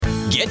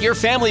Get your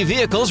family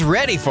vehicles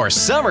ready for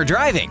summer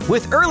driving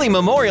with early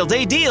Memorial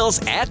Day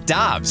deals at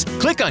Dobbs.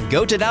 Click on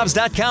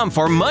GoToDobbs.com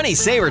for money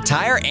saver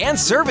tire and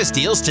service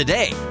deals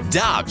today.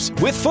 Dobbs,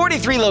 with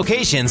 43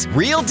 locations,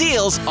 real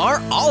deals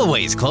are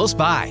always close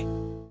by.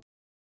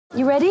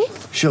 You ready?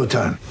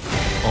 Showtime.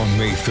 On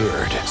May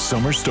 3rd,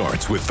 summer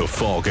starts with The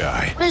Fall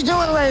Guy. Let's do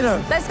it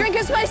later. Let's drink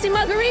a spicy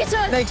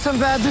margarita. Make some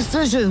bad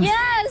decisions.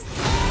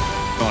 Yes!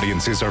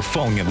 Audiences are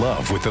falling in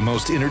love with the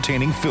most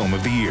entertaining film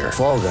of the year.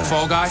 Fall Guy.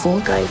 Fall Guy.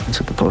 Fall guy. That's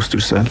what the poster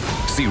said.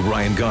 See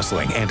Ryan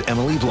Gosling and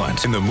Emily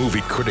Blunt in the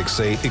movie critics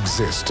say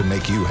exists to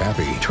make you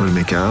happy. Trying to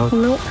make it out?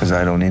 Nope. Because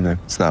I don't either.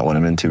 It's not what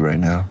I'm into right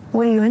now.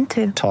 What are you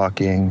into?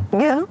 Talking.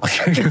 Yeah.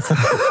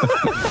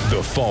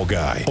 The Fall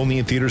Guy. Only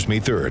in theaters May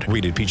 3rd.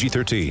 Rated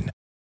PG-13.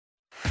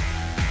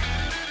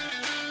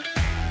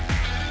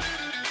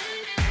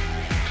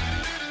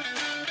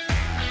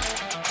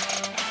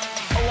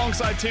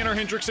 Alongside Tanner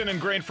Hendrickson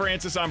and Grant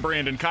Francis, I'm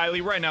Brandon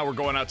Kiley. Right now, we're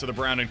going out to the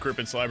Brown and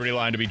Crippen Celebrity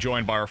Line to be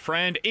joined by our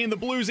friend and the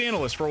Blues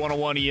analyst for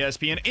 101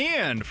 ESPN,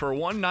 and for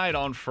one night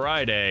on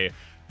Friday,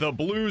 the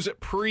Blues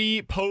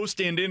pre-post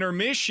and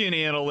intermission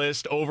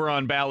analyst over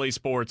on Bally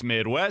Sports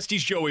Midwest.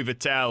 He's Joey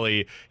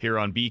Vitale here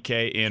on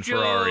BK and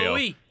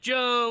Ferrario.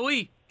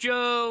 Joey.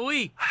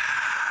 Joey,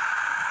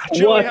 What's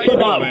how you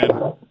doing, up?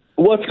 man?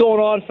 What's going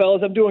on,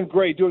 fellas? I'm doing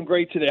great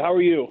today. How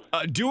are you?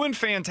 Doing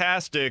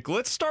fantastic.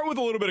 Let's start with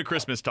a little bit of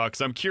Christmas talk,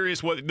 because I'm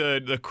curious what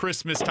the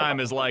Christmas time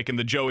is like in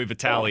the Joey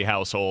Vitale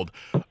household.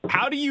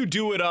 How do you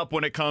do it up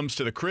when it comes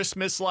to the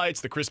Christmas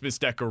lights, the Christmas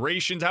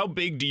decorations? How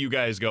big do you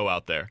guys go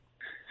out there?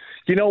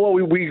 You know what?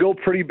 We go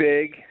pretty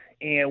big,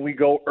 and we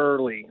go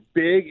early,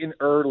 big and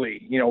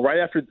early. You know, right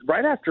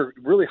after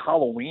really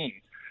Halloween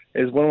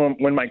is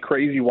when my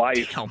crazy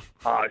wife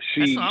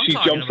she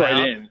jumps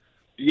right in.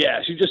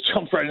 Yeah, she just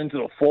jumps right into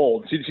the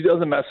fold. She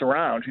doesn't mess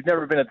around. She's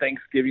never been a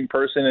Thanksgiving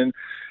person, and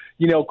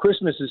you know,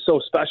 Christmas is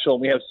so special.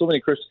 And we have so many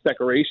Christmas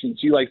decorations.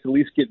 She likes to at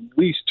least get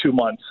 2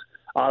 months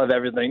out of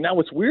everything. Now,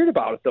 what's weird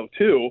about it though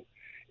too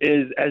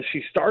is as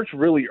she starts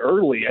really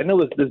early. I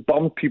know this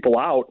bums people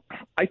out.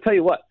 I tell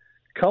you what,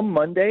 come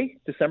Monday,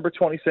 December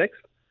 26th,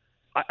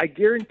 I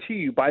guarantee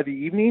you by the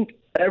evening,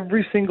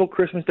 every single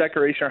Christmas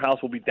decoration in our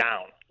house will be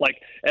down. Like,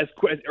 as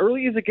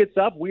early as it gets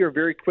up, we are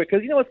very quick.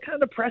 Because, you know, it's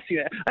kind of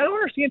depressing. I don't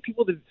understand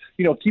people that,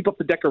 you know, keep up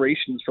the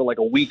decorations for like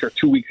a week or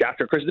 2 weeks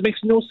after Christmas. It makes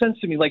no sense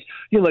to me. Like,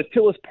 you know, like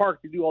Tillis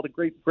Park, they do all the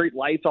great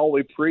lights all the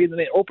way pre, and then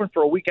they open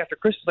for a week after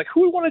Christmas. Like,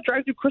 who would want to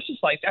drive through Christmas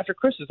lights after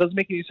Christmas? Doesn't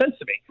make any sense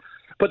to me.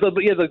 But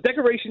the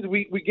decorations,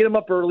 we get them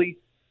up early.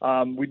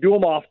 We do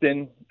them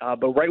often.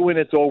 But right when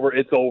it's over,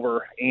 it's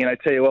over. And I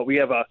tell you what, we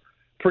have a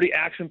pretty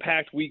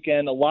action-packed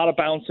weekend, a lot of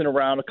bouncing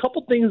around. A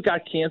couple things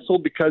got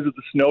canceled because of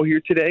the snow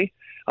here today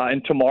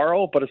and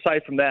tomorrow, but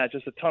aside from that,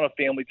 just a ton of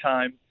family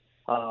time.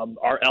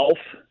 Our elf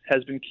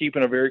has been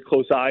keeping a very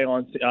close eye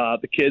on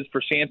the kids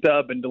for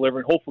Santa, been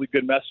delivering hopefully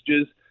good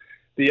messages.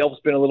 The elf's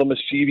been a little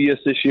mischievous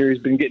this year.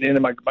 He's been getting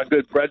into my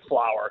good bread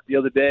flour the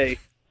other day.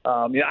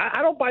 You know,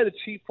 I don't buy the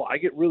cheap flour. I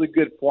get really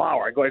good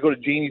flour. I go to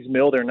Janie's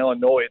Mill there in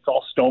Illinois. It's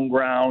all stone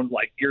ground,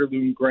 like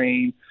heirloom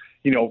grain.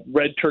 You know,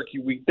 red turkey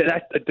wheat,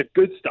 that's the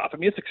good stuff. I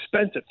mean, it's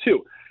expensive,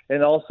 too.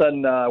 And all of a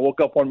sudden, I woke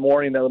up one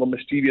morning, that little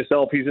mischievous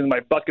elf, he's in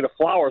my bucket of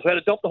flour, so I had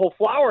to dump the whole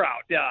flour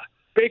out. Yeah,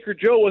 Baker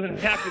Joe wasn't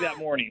happy that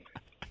morning.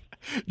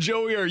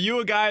 Joey, are you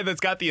a guy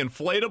that's got the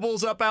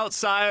inflatables up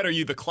outside? Are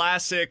you the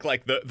classic,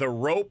 like the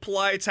rope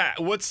lights?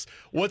 What's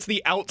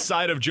the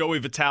outside of Joey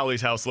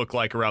Vitale's house look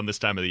like around this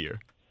time of the year?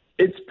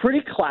 It's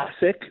pretty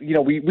classic. You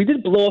know, we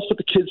did blow ups with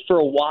the kids for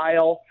a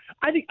while.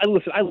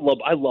 Listen, I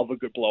love a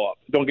good blow up.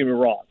 Don't get me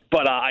wrong,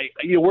 but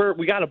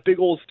we got a big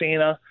old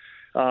Santa.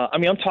 I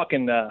mean, I'm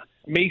talking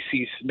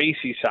Macy's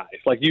size.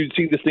 Like you'd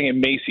see this thing at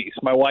Macy's.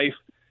 My wife,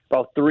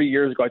 about 3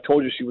 years ago, I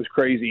told you she was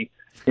crazy.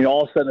 You know,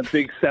 all of a sudden a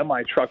big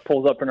semi truck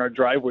pulls up in our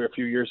driveway a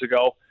few years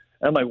ago,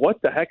 and I'm like,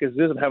 "What the heck is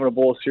this?" I'm having a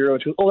bowl of cereal,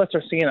 and she goes, "Oh, that's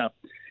our Santa."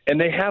 And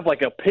they have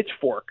like a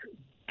pitchfork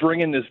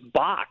bringing this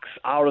box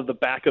out of the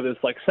back of this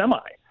like semi.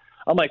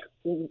 I'm like,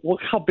 well,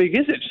 how big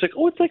is it? She's like,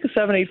 oh, it's like a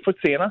 7-8 foot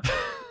Santa.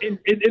 and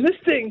this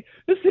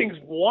thing's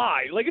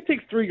wide. Like it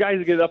takes 3 guys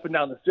to get it up and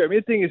down the stairs. I mean,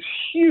 the thing is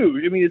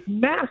huge. I mean, it's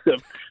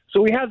massive. So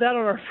we have that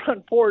on our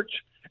front porch,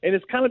 and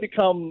it's kind of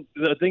become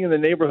the thing in the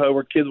neighborhood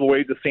where kids will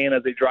wave to Santa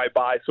as they drive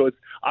by. So it's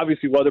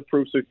obviously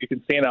weatherproof, so you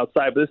can stand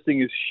outside. But this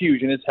thing is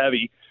huge and it's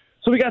heavy.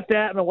 So we got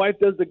that, and my wife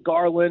does the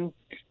garland.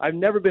 I've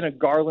never been a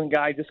garland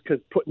guy just because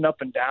putting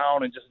up and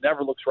down and just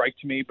never looks right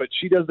to me. But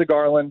she does the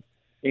garland.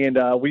 And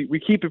we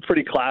keep it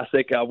pretty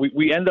classic.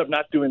 We end up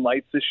not doing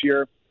lights this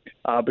year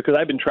because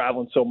I've been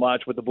traveling so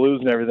much with the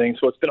Blues and everything.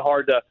 So it's been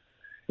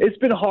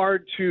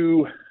hard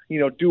to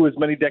do as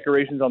many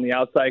decorations on the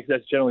outside because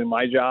that's generally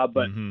my job.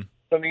 But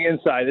from the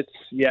inside,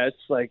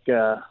 it's like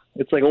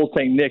old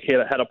Saint Nick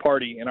had a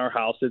party in our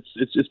house.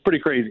 It's pretty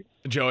crazy.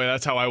 Joey,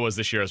 that's how I was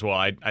this year as well.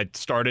 I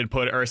started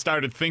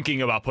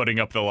thinking about putting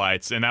up the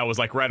lights, and that was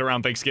like right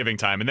around Thanksgiving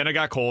time. And then it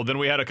got cold. Then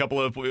we had a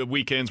couple of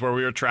weekends where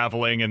we were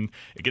traveling, and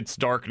it gets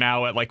dark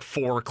now at like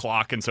 4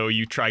 o'clock. And so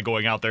you try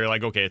going out there,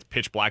 like, okay, it's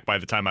pitch black by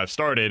the time I've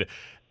started.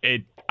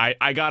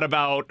 I got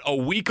about a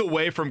week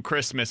away from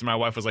Christmas, and my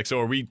wife was like, "So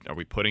are we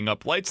putting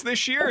up lights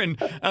this year?" And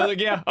I was like,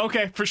 "Yeah,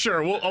 okay, for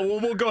sure.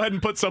 We'll go ahead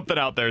and put something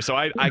out there." So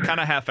I kind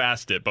of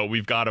half-assed it, but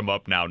we've got them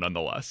up now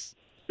nonetheless.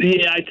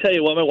 Yeah, I tell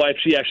you what, my wife,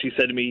 she actually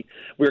said to me,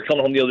 we were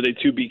coming home the other day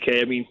too,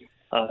 BK. I mean,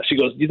 she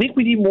goes, "Do you think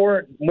we need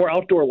more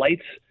outdoor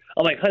lights?"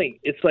 I'm like, "Honey,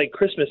 it's like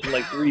Christmas in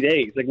like 3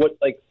 days. What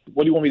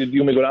do you want me to do?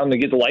 You want me to go down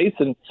and get the lights?"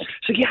 And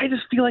she's like, "Yeah, I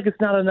just feel like it's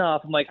not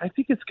enough." I'm like, "I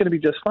think it's going to be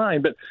just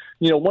fine." But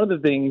one of the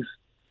things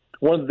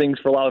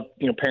for a lot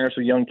of parents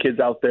with young kids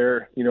out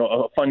there,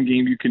 a fun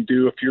game you can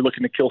do if you're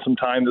looking to kill some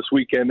time this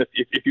weekend,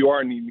 if you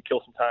are needing to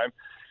kill some time,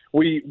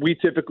 we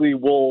typically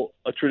will,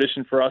 a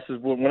tradition for us is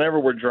whenever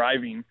we're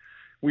driving,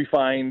 we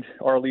find,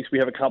 or at least we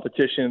have a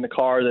competition in the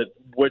car that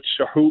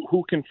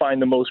who can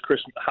find the most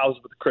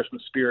houses with the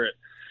Christmas spirit.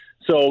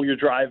 So you're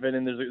driving,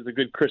 and there's a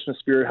good Christmas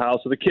spirit house.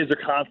 So the kids are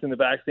constantly in the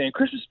back saying,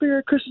 "Christmas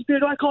spirit, Christmas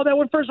spirit. Do I call that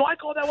one first? Do I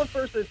call that one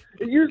first?" And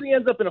it usually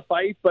ends up in a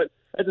fight, but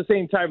at the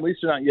same time, at least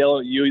they're not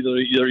yelling at you.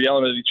 They're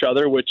yelling at each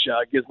other, which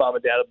gives mom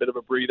and dad a bit of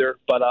a breather.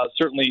 But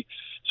certainly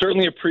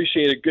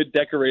appreciate a good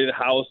decorated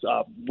house.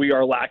 We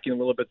are lacking a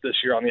little bit this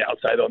year on the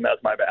outside, though, and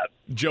that's my bad.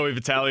 Joey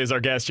Vitale is our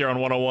guest here on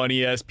 101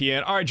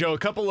 ESPN. All right, Joe, a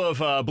couple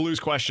of Blues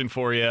questions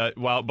for you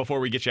before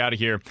we get you out of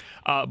here.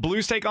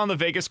 Blues take on the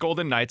Vegas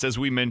Golden Knights, as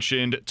we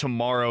mentioned,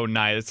 tomorrow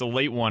night. It's a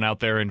late one out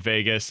there in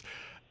Vegas.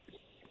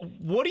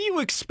 What are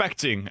you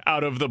expecting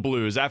out of the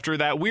Blues after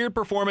that weird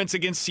performance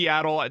against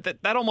Seattle?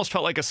 That almost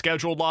felt like a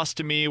scheduled loss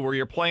to me, where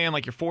you're playing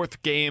like your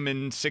fourth game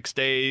in 6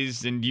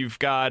 days, and you've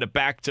got a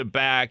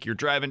back-to-back. You're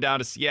driving down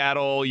to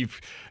Seattle.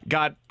 You've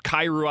got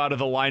Kyrou out of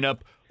the lineup.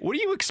 What are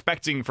you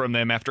expecting from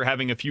them after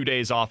having a few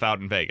days off out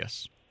in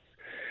Vegas?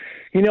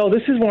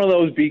 This is one of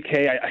those,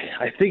 BK,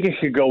 I think it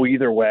could go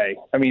either way.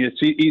 I mean,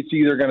 it's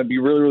either going to be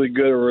really, really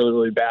good or really,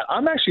 really bad.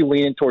 I'm actually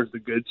leaning towards the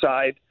good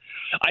side.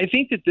 I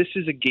think that this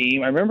is a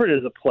game, I remember it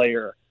as a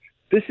player,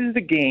 this is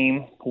the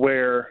game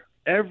where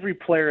every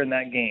player in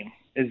that game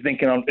is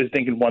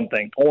thinking one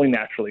thing, only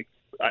naturally.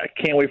 I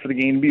can't wait for the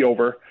game to be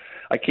over.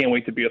 I can't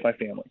wait to be with my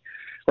family,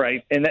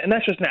 right? And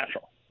that's just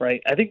natural,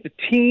 right? I think the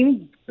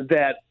team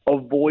that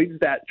avoids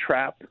that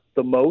trap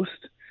the most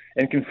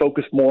and can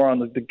focus more on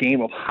the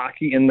game of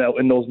hockey in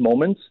those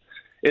moments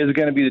is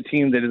going to be the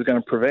team that is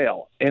going to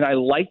prevail. And I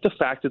like the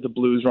fact that the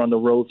Blues are on the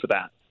road for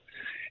that.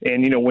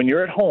 And, when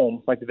you're at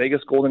home, like the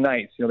Vegas Golden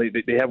Knights,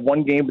 they have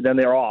one game, but then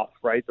they're off,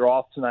 right? They're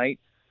off tonight.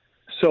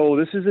 So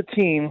this is a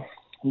team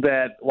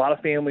that a lot of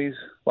families,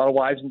 a lot of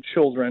wives and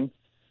children,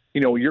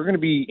 you're going to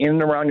be in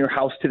and around your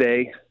house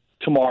today,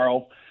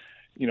 tomorrow.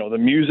 The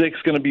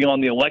music's going to be on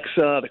the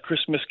Alexa, the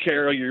Christmas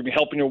Carol. You're going to be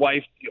helping your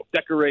wife,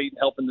 decorate, and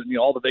helping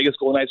all the Vegas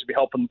Golden Knights will be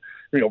helping,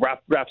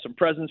 wrap some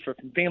presents for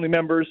family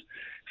members.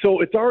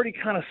 So it's already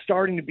kind of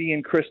starting to be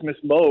in Christmas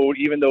mode,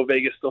 even though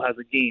Vegas still has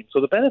a game. So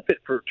the benefit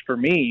for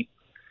me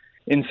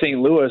in St.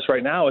 Louis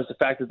right now is the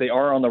fact that they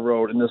are on the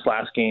road in this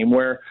last game,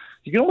 where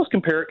you can almost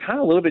compare it kind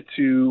of a little bit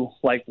to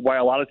like why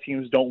a lot of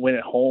teams don't win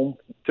at home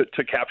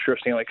to capture a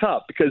Stanley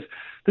Cup, because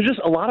there's just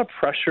a lot of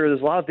pressure.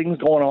 There's a lot of things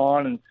going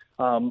on, and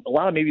a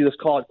lot of, maybe let's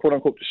call it quote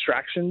unquote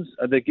distractions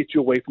that get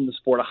you away from the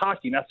sport of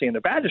hockey. Not saying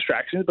they're bad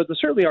distractions, but there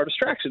certainly are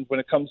distractions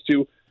when it comes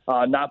to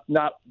not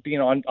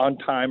being on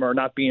time or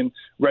not being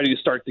ready to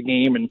start the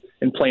game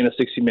and playing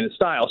a 60-minute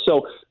style.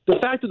 So the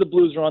fact that the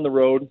Blues are on the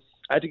road,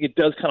 I think it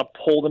does kind of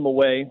pull them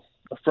away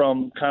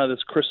from kind of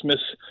this Christmas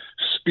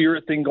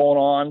spirit thing going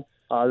on.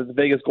 The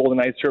Vegas Golden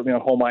Knights certainly on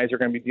home ice are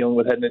going to be dealing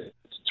with heading into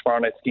tomorrow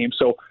night's game.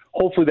 So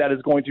hopefully that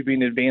is going to be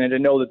an advantage. I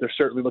know that they're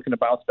certainly looking to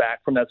bounce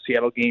back from that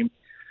Seattle game.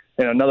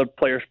 And another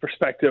player's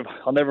perspective,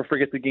 I'll never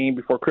forget the game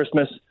before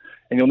Christmas,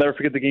 and you'll never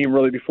forget the game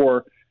really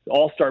before the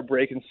All-Star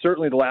break, and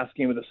certainly the last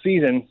game of the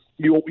season.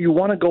 You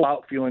want to go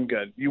out feeling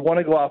good. You want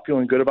to go out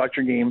feeling good about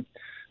your game.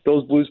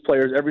 Those Blues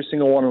players, every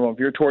single one of them, if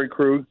you're a Torrey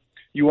Krug,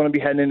 you want to be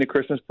heading into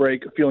Christmas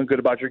break feeling good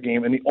about your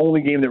game. And the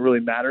only game that really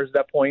matters at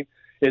that point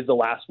is the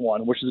last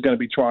one, which is going to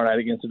be tomorrow night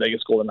against the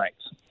Vegas Golden Knights.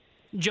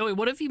 Joey,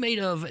 what have you made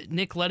of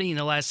Nick Leddy in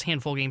the last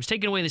handful of games?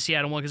 Taking away the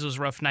Seattle one because it was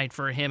a rough night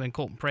for him and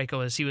Colton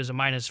Parayko as he was a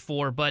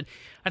 -4. But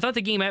I thought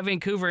the game at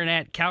Vancouver and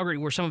at Calgary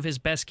were some of his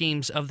best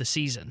games of the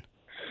season.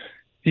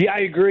 Yeah, I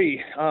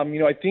agree.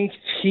 I think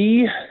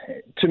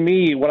to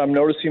me, what I'm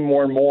noticing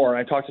more and more, and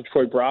I talked to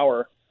Troy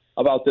Brouwer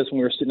about this when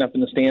we were sitting up in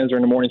the stands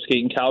during the morning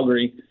skate in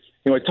Calgary.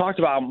 I talked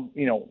about,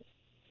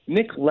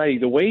 Nick Leddy,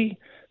 the way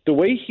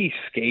he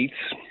skates,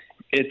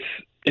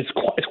 it's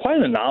quite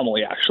an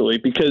anomaly, actually,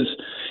 because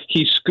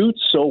he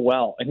scoots so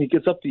well and he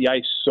gets up the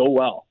ice so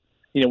well.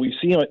 We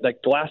see him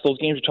like those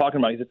games you're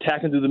talking about. He's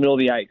attacking through the middle of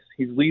the ice.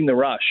 He's leading the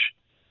rush,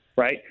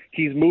 right?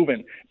 He's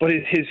moving, but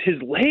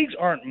his legs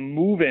aren't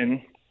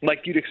moving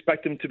like you'd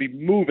expect him to be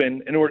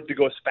moving in order to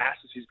go as fast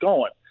as he's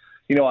going.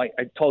 I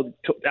told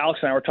Alex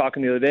and I were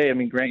talking the other day. I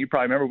mean, Grant, you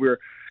probably remember we were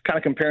kind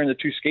of comparing the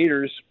two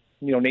skaters.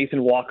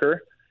 Nathan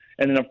Walker,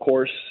 and then, of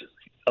course,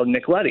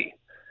 Nick Leddy.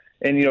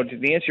 And,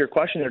 to answer your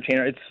question there,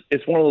 Tanner,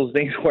 it's one of those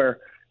things where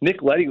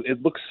Nick Leddy,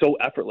 it looks so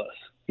effortless.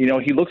 He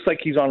looks like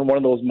he's on one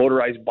of those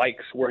motorized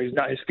bikes where his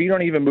feet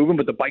aren't even moving,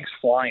 but the bike's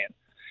flying.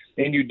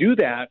 And you do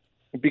that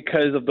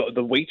because of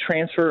the weight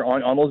transfer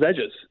on those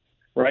edges,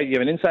 right? You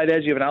have an inside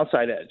edge, you have an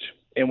outside edge.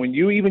 And when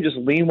you even just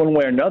lean one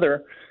way or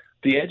another,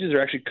 the edges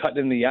are actually cutting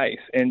in the ice.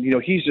 And,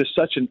 he's just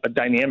such a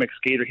dynamic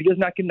skater. He does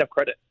not get enough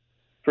credit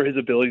for his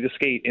ability to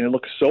skate, and it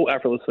looks so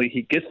effortlessly.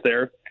 He gets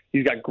there.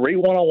 He's got great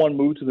one-on-one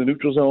moves to the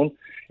neutral zone.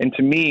 And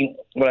to me,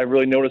 what I've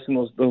really noticed in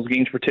those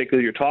games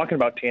particularly you're talking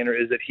about, Tanner,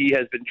 is that he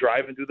has been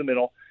driving through the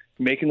middle,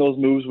 making those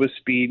moves with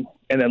speed,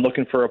 and then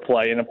looking for a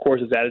play. And, of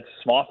course, it's added to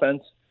some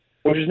offense,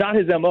 which is not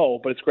his MO,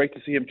 but it's great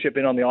to see him chip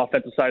in on the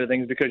offensive side of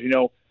things because,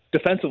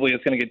 defensively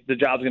the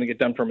job's going to get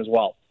done for him as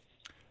well.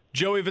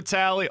 Joey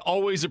Vitale,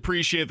 always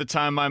appreciate the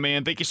time, my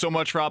man. Thank you so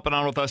much for hopping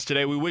on with us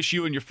today. We wish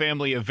you and your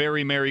family a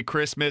very Merry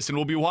Christmas, and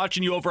we'll be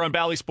watching you over on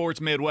Bally Sports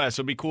Midwest.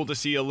 It'll be cool to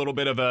see a little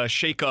bit of a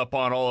shake-up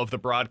on all of the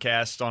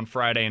broadcasts on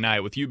Friday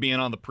night. With you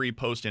being on the pre,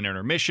 post, and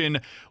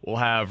intermission, we'll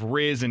have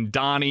Riz and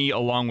Donnie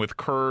along with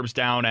Curbs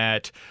down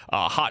at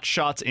Hot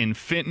Shots in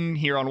Fenton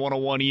here on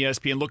 101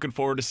 ESPN. Looking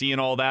forward to seeing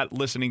all that,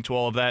 listening to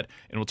all of that,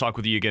 and we'll talk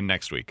with you again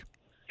next week.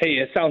 Hey,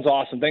 it sounds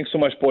awesome. Thanks so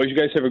much, boys. You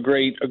guys have a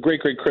great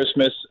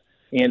Christmas.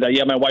 And,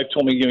 my wife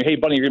told me, hey,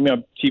 buddy, you're going to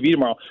be on TV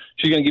tomorrow.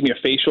 She's going to give me a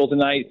facial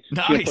tonight.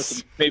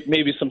 Nice. Put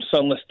maybe some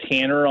sunless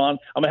tanner on.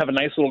 I'm going to have a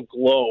nice little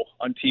glow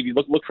on TV.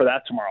 Look for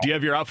that tomorrow. Do you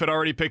have your outfit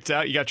already picked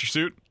out? You got your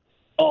suit?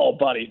 Oh,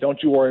 buddy,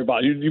 don't you worry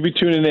about it. You'll be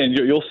tuning in.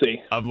 You'll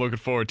see. I'm looking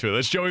forward to it.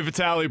 That's Joey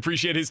Vitale.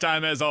 Appreciate his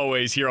time, as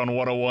always, here on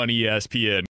 101 ESPN.